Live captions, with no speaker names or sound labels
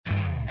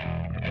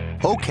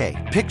Okay,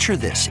 picture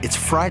this. It's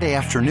Friday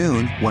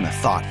afternoon when a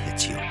thought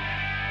hits you.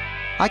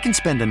 I can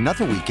spend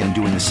another weekend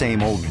doing the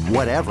same old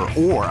whatever,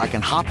 or I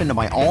can hop into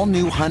my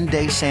all-new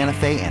Hyundai Santa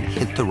Fe and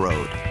hit the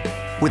road.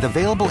 With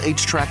available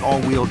H-Track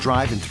all-wheel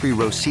drive and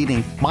 3-row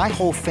seating, my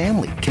whole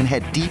family can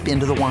head deep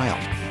into the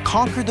wild.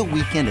 Conquer the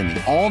weekend in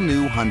the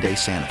all-new Hyundai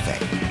Santa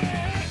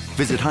Fe.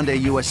 Visit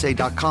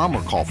HyundaiUSA.com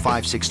or call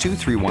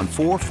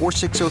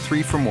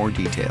 562-314-4603 for more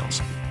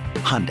details.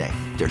 Hyundai,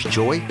 there's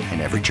joy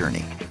in every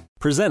journey.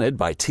 Presented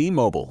by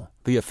T-Mobile,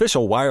 the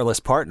official wireless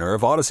partner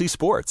of Odyssey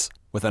Sports.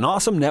 With an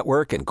awesome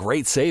network and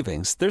great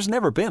savings, there's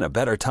never been a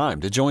better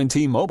time to join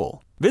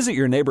T-Mobile. Visit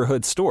your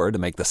neighborhood store to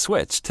make the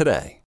switch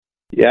today.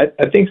 Yeah,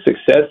 I think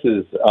success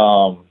is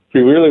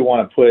we really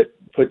want to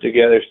put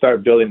together,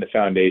 start building the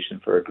foundation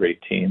for a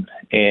great team.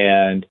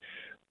 And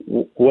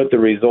what the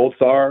results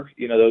are,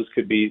 those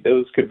could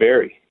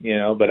vary,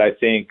 but I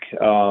think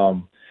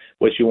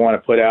what you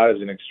want to put out is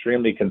an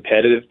extremely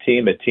competitive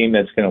team, a team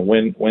that's going to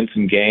win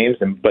some games,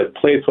 but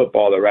play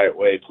football the right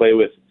way, play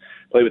with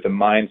a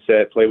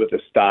mindset, play with a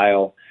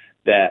style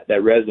that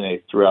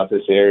resonates throughout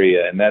this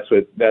area. And that's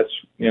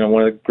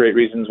one of the great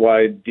reasons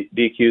why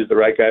DQ is the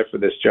right guy for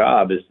this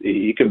job, is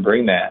he can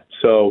bring that.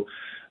 So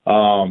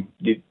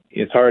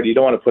it's hard. You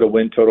don't want to put a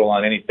win total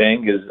on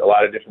anything because a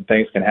lot of different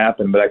things can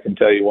happen. But I can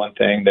tell you one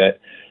thing, that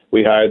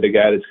we hired the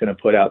guy that's going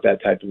to put out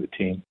that type of a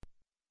team.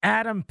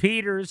 Adam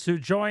Peters, who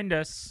joined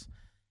us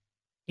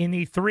in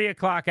the 3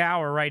 o'clock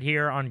hour right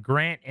here on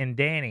Grant and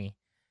Danny.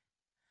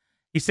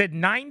 He said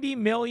 90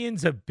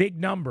 million's a big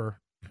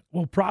number.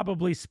 We'll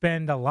probably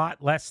spend a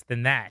lot less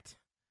than that.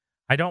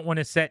 I don't want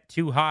to set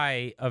too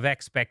high of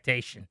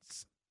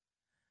expectations.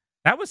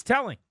 That was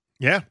telling.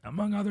 Yeah.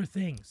 Among other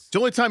things. It's the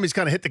only time he's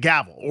kind of hit the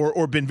gavel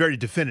or been very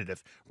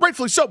definitive.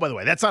 Rightfully so, by the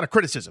way. That's not a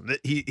criticism. That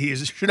he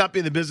should not be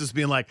in the business of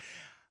being like,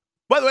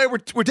 by the way,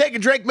 we're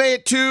taking Drake May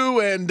at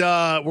 2, and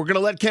we're going to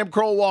let Cam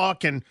Kroll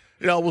walk, and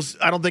I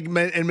don't think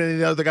many of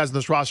the other guys on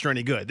this roster are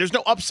any good. There's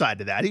no upside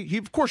to that. He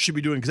of course should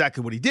be doing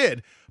exactly what he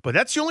did, but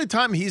that's the only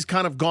time he's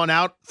kind of gone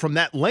out from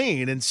that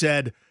lane and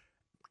said,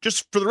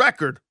 just for the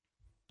record,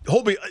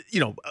 hold me,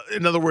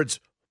 in other words,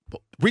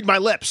 read my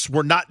lips,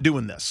 we're not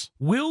doing this.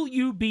 Will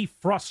you be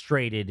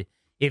frustrated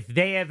if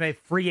they have a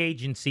free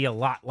agency a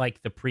lot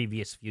like the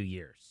previous few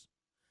years?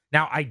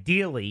 Now,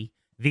 ideally,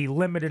 the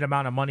limited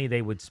amount of money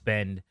they would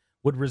spend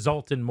would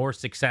result in more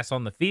success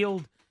on the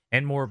field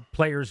and more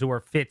players who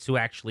are fits who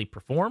actually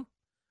perform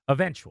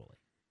eventually.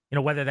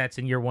 Whether that's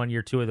in year 1,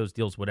 year 2 of those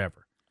deals,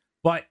 whatever.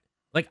 But,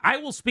 I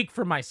will speak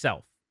for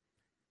myself.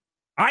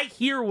 I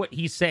hear what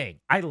he's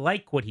saying. I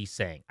like what he's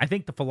saying. I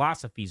think the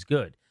philosophy's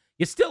good.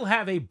 You still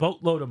have a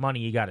boatload of money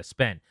you got to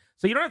spend.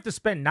 So you don't have to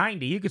spend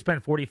 90. You could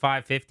spend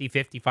 45, 50,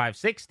 55,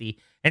 60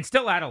 and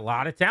still add a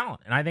lot of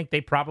talent. And I think they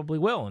probably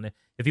will. And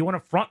if you want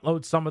to front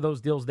load some of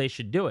those deals, they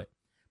should do it.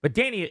 But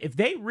Danny, if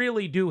they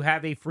really do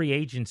have a free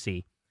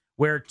agency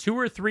where 2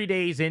 or 3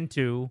 days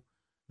into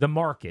the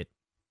market,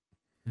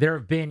 there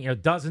have been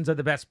dozens of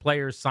the best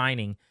players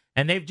signing,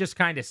 and they've just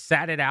kind of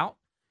sat it out,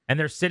 and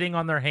they're sitting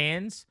on their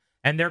hands,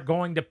 and they're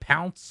going to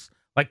pounce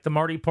like the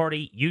Marty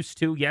Party used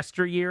to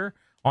yesteryear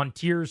on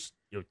tiers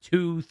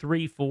 2,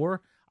 3,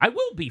 4, I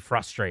will be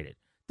frustrated.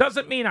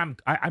 Doesn't mean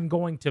I'm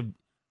going to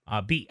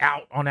be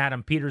out on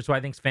Adam Peters, who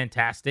I think is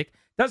fantastic.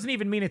 Doesn't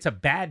even mean it's a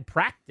bad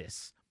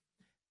practice.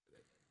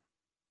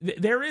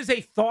 There is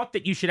a thought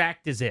that you should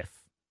act as if.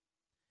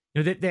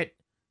 That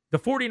the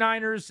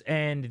 49ers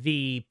and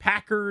the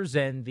Packers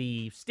and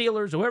the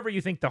Steelers, whoever you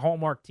think the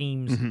hallmark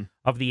teams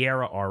of the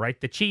era are, right?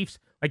 The Chiefs,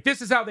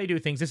 this is how they do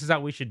things. This is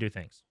how we should do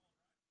things.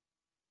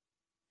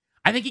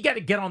 I think you got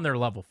to get on their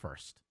level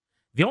first.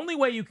 The only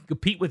way you can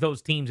compete with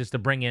those teams is to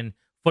bring in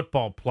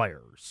football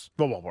players.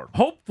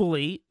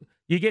 Hopefully,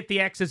 you get the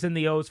X's and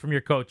the O's from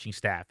your coaching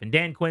staff. And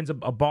Dan Quinn's a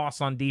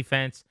boss on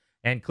defense,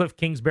 and Cliff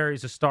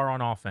Kingsbury's a star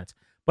on offense.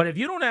 But if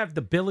you don't have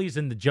the Billies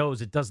and the Joes,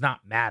 it does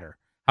not matter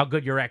how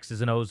good your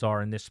X's and O's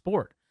are in this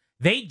sport.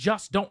 They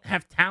just don't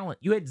have talent.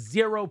 You had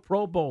 0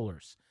 Pro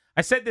Bowlers.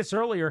 I said this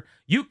earlier.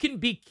 You can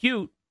be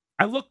cute.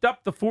 I looked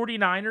up the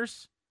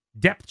 49ers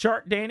depth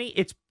chart, Danny.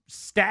 It's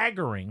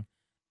staggering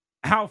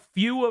how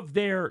few of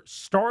their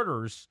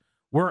starters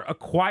were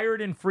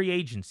acquired in free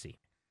agency.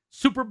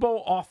 Super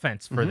Bowl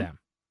offense for them.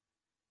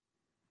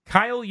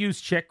 Kyle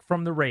Juszczyk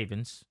from the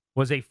Ravens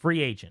was a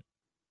free agent.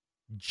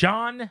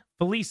 John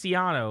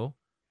Feliciano,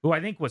 who I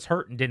think was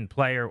hurt and didn't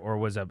play, or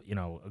was a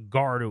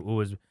guard who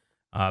was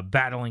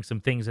battling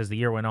some things as the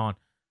year went on,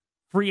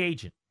 free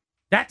agent.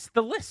 That's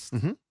the list.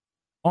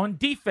 On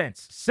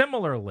defense,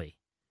 similarly,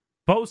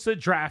 Bosa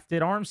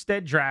drafted,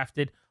 Armstead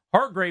drafted,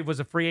 Hargrave was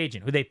a free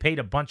agent who they paid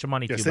a bunch of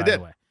money to, by the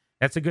way.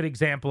 That's a good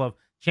example of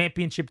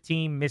championship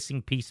team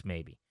missing piece,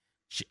 maybe.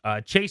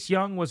 Chase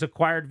Young was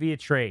acquired via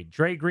trade.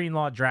 Dre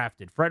Greenlaw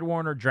drafted. Fred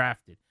Warner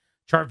drafted.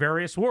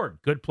 Charvarius Ward,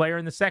 good player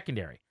in the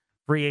secondary,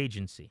 free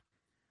agency.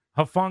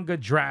 Hufanga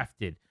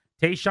drafted.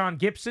 Tayshaun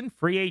Gibson,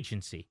 free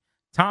agency.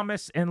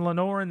 Thomas and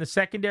Lenore in the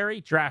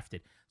secondary,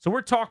 drafted. So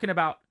we're talking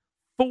about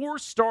 4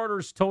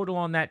 starters total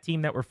on that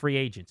team that were free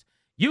agents.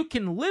 You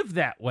can live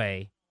that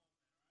way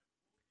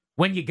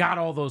when you got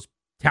all those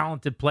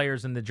talented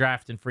players in the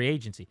draft and free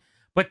agency.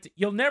 But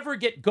you'll never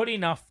get good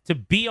enough to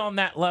be on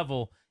that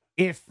level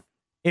if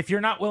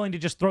you're not willing to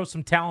just throw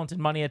some talent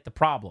and money at the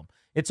problem.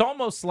 It's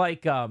almost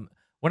like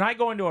when I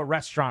go into a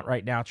restaurant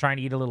right now trying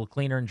to eat a little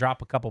cleaner and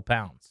drop a couple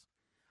pounds,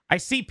 I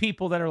see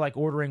people that are like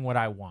ordering what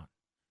I want.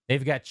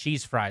 They've got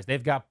cheese fries.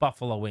 They've got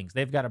buffalo wings.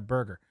 They've got a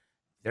burger.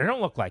 They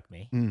don't look like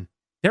me.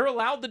 They're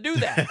allowed to do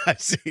that. I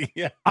see.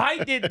 Yeah.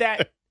 I did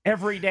that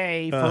every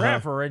day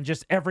forever, and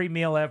just every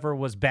meal ever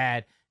was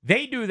bad.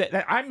 They do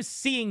that. I'm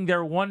seeing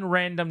their one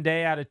random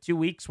day out of 2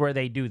 weeks where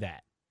they do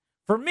that.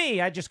 For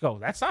me, I just go,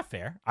 that's not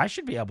fair. I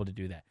should be able to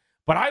do that.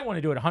 But I want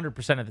to do it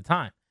 100% of the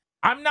time.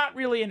 I'm not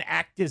really an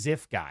act as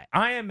if guy.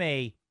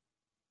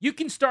 You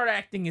can start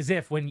acting as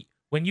if when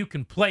you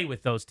can play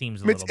with those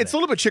teams a little bit. It's a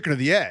little bit chicken or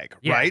the egg,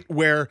 right?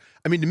 Where,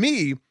 to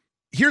me,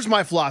 here's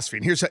my philosophy,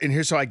 and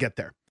here's how I get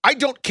there. I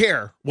don't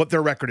care what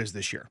their record is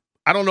this year.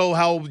 I don't know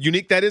how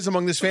unique that is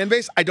among this fan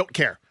base. I don't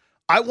care.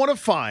 I want to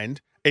find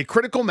a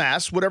critical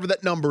mass, whatever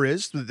that number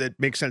is, that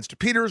makes sense to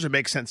Peters or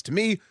makes sense to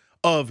me,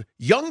 of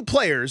young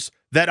players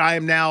that I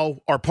am now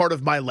are part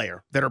of my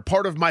layer, that are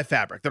part of my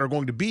fabric, that are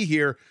going to be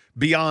here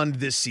beyond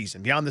this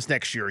season, beyond this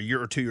next year, a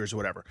year or 2 years or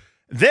whatever.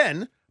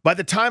 Then, by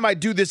the time I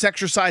do this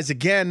exercise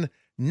again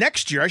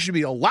next year, I should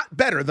be a lot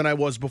better than I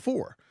was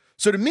before.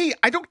 So to me,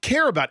 I don't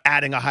care about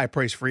adding a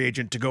high-price free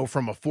agent to go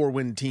from a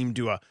 4-win team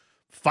to a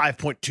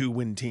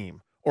 5.2-win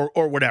team.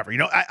 Or whatever.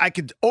 I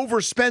could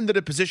overspend at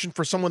a position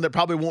for someone that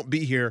probably won't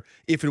be here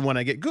if and when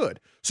I get good.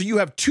 So you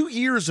have 2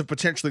 years of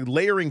potentially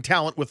layering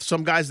talent with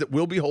some guys that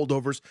will be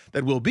holdovers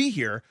that will be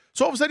here.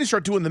 So all of a sudden you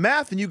start doing the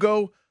math and you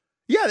go,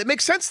 yeah, it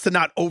makes sense to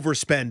not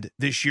overspend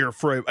this year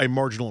for a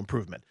marginal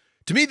improvement.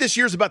 To me, this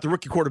year's about the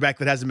rookie quarterback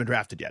that hasn't been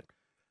drafted yet.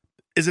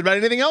 Is it about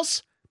anything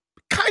else?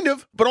 Kind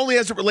of, but only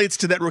as it relates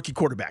to that rookie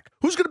quarterback.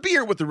 Who's going to be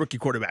here with the rookie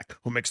quarterback?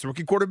 Who makes the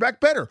rookie quarterback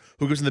better?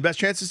 Who gives them the best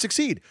chance to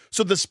succeed?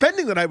 So the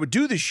spending that I would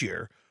do this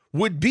year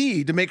would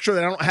be to make sure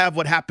that I don't have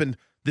what happened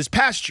this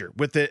past year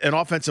with an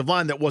offensive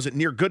line that wasn't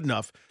near good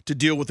enough to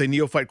deal with a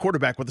neophyte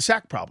quarterback with a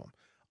sack problem.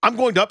 I'm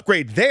going to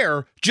upgrade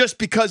there just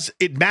because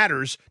it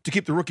matters to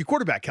keep the rookie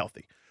quarterback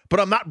healthy. But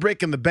I'm not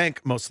breaking the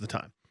bank most of the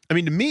time. To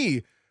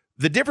me,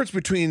 the difference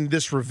between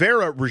this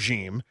Rivera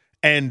regime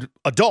and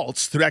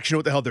adults that actually know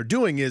what the hell they're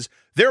doing is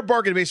their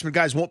bargain basement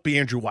guys won't be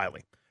Andrew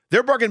Wiley.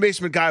 Their bargain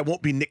basement guy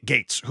won't be Nick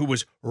Gates, who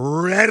was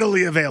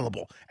readily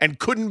available and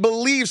couldn't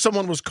believe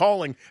someone was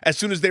calling as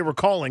soon as they were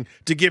calling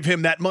to give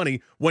him that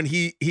money when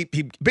he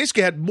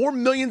basically had more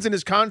millions in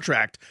his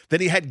contract than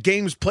he had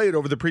games played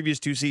over the previous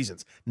 2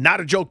 seasons. Not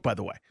a joke, by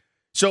the way.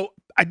 So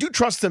I do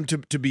trust them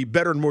to be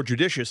better and more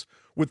judicious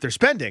with their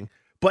spending.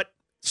 But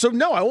so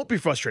no, I won't be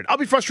frustrated. I'll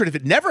be frustrated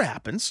if it never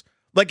happens.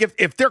 Like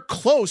if they're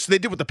close, they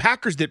did what the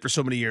Packers did for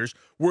so many years,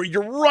 where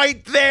you're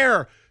right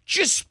there.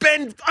 Just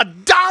spend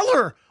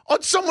 $1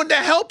 on someone to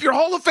help your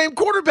Hall of Fame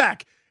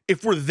quarterback.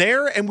 If we're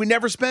there and we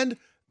never spend,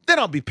 then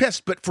I'll be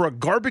pissed. But for a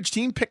garbage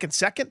team picking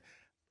second,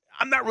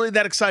 I'm not really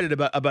that excited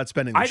about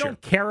spending this year. I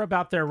don't care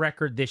about their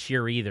record this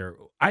year either.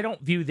 I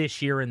don't view this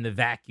year in the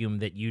vacuum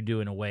that you do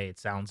in a way, it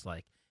sounds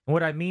like. And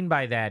what I mean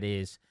by that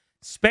is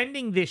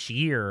spending this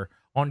year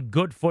on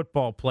good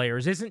football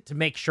players isn't to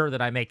make sure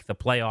that I make the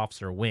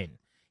playoffs or win.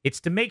 It's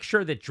to make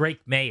sure that Drake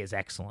May is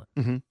excellent.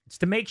 Mm-hmm. It's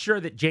to make sure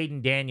that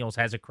Jaden Daniels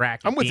has a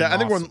crack. I'm with that. I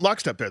think we're in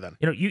lockstep there then.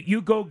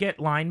 You go get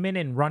linemen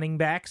and running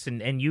backs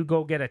and you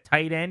go get a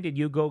tight end and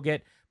you go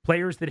get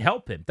players that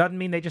help him. Doesn't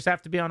mean they just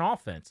have to be on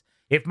offense.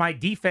 If my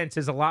defense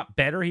is a lot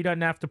better, he doesn't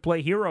have to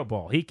play hero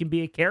ball. He can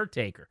be a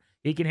caretaker.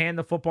 He can hand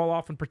the football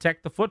off and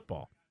protect the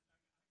football.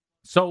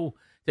 So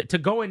to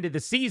go into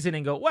the season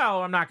and go,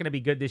 well, I'm not going to be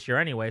good this year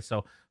anyway,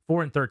 so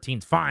 4-13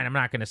 is fine. I'm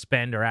not going to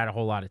spend or add a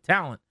whole lot of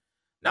talent.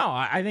 No,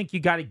 I think you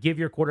got to give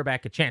your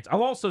quarterback a chance.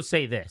 I'll also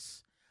say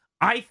this.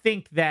 I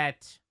think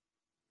that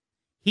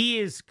he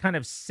is kind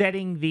of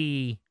setting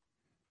the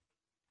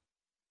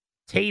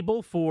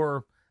table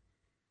for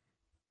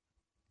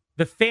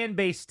the fan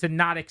base to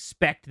not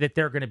expect that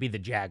they're going to be the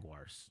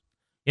Jaguars.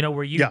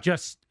 Where you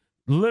just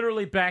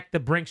literally back the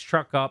Brinks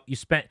truck up.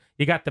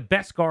 You got the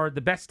best guard,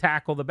 the best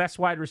tackle, the best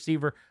wide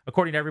receiver,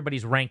 according to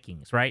everybody's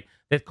rankings, right?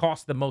 That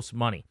cost the most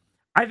money.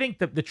 I think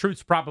that the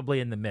truth's probably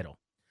in the middle.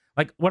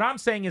 Like, what I'm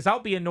saying is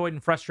I'll be annoyed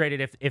and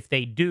frustrated if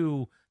they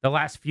do the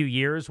last few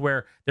years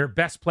where their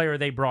best player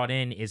they brought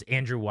in is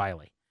Andrew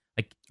Wiley.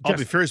 Like, I'll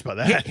be furious about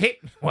that.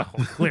 Well,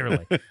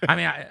 clearly. I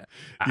mean,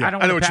 I don't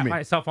want to pat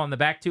myself on the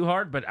back too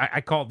hard, but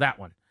I called that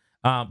one.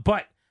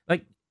 But,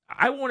 like,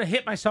 I want to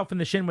hit myself in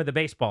the shin with a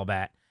baseball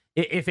bat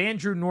if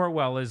Andrew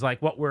Norwell is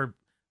like what we're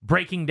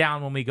breaking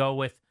down when we go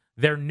with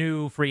their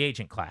new free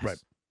agent class.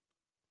 Right.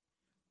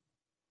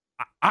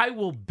 I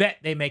will bet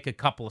they make a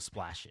couple of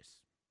splashes.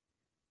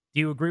 Do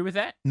you agree with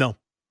that? No.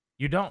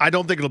 You don't? I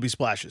don't think it'll be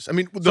splashes. I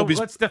mean,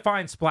 let's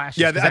define splashes.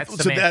 Yeah,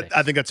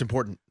 I think that's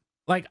important.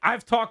 Like,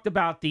 I've talked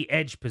about the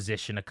edge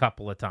position a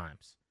couple of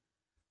times.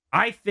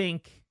 I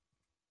think...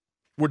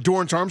 Would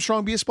Dorrance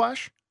Armstrong be a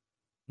splash?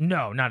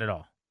 No, not at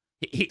all.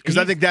 Because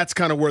I think that's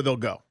kind of where they'll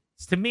go.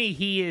 To me,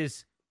 he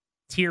is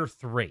tier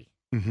 3.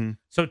 Mm-hmm.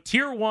 So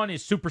tier 1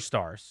 is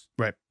superstars.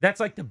 Right. That's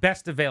like the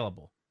best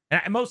available.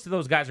 And most of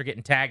those guys are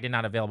getting tagged and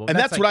not available. And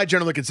that's like, what I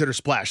generally consider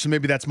splash. So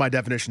maybe that's my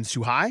definition is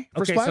too high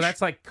for splash. So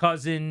that's like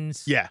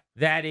Cousins. Yeah.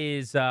 That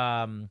is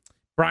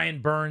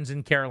Brian Burns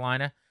in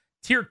Carolina.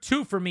 Tier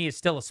 2 for me is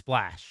still a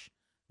splash.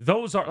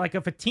 Those are like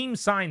if a team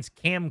signs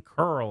Cam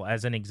Curl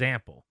as an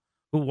example,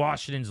 who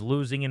Washington's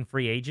losing in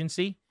free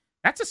agency,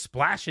 that's a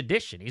splash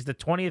addition. He's the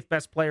 20th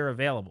best player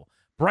available.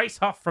 Bryce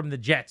Huff from the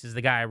Jets is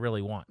the guy I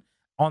really want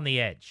on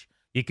the edge.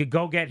 You could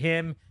go get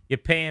him. You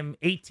pay him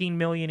 $18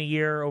 million a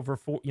year over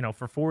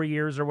for 4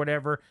 years or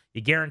whatever.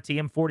 You guarantee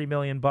him $40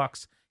 million.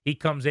 He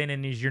comes in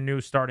and is your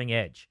new starting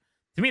edge.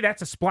 To me,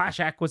 that's a splash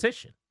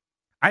acquisition.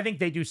 I think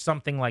they do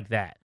something like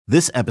that.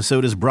 This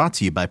episode is brought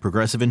to you by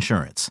Progressive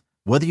Insurance.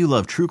 Whether you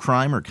love true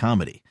crime or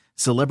comedy,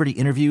 celebrity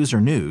interviews or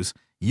news,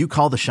 you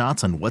call the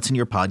shots on what's in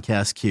your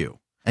podcast queue.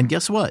 And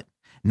guess what?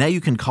 Now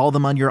you can call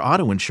them on your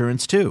auto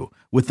insurance too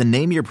with the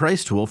Name Your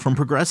Price tool from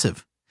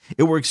Progressive.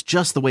 It works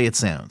just the way it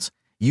sounds.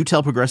 You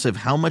tell Progressive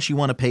how much you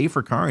want to pay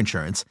for car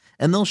insurance,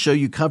 and they'll show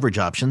you coverage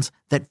options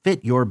that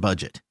fit your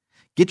budget.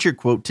 Get your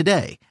quote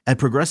today at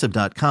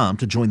Progressive.com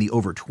to join the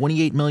over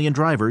 28 million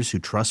drivers who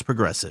trust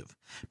Progressive.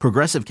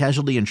 Progressive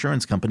Casualty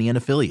Insurance Company and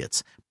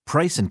Affiliates.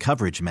 Price and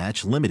coverage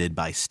match limited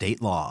by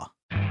state law.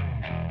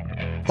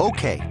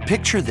 Okay,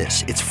 picture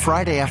this. It's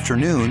Friday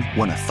afternoon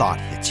when a thought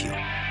hits you.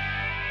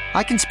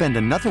 I can spend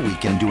another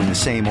weekend doing the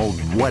same old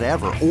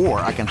whatever,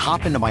 or I can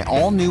hop into my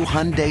all-new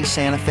Hyundai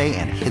Santa Fe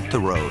and hit the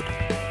road.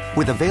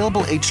 With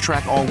available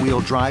H-Track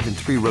all-wheel drive and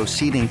 3-row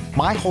seating,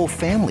 my whole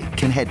family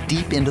can head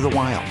deep into the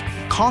wild.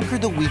 Conquer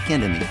the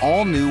weekend in the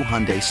all-new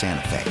Hyundai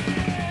Santa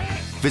Fe.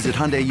 Visit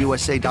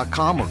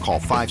HyundaiUSA.com or call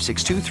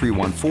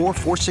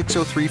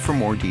 562-314-4603 for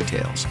more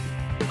details.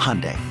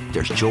 Hyundai,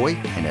 there's joy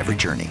in every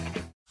journey.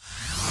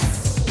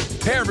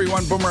 Hey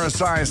everyone, Boomer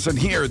Esiason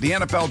here. The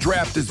NFL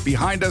Draft is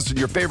behind us and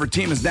your favorite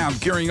team is now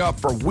gearing up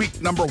for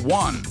week number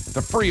 1.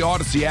 The free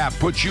Odyssey app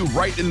puts you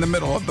right in the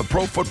middle of the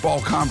pro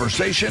football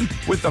conversation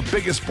with the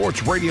biggest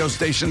sports radio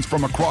stations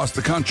from across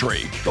the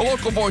country. The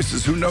local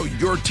voices who know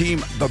your team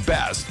the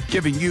best,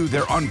 giving you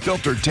their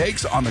unfiltered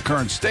takes on the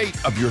current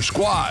state of your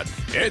squad.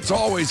 It's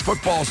always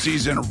football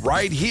season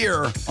right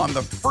here on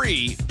the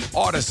free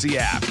Odyssey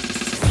app.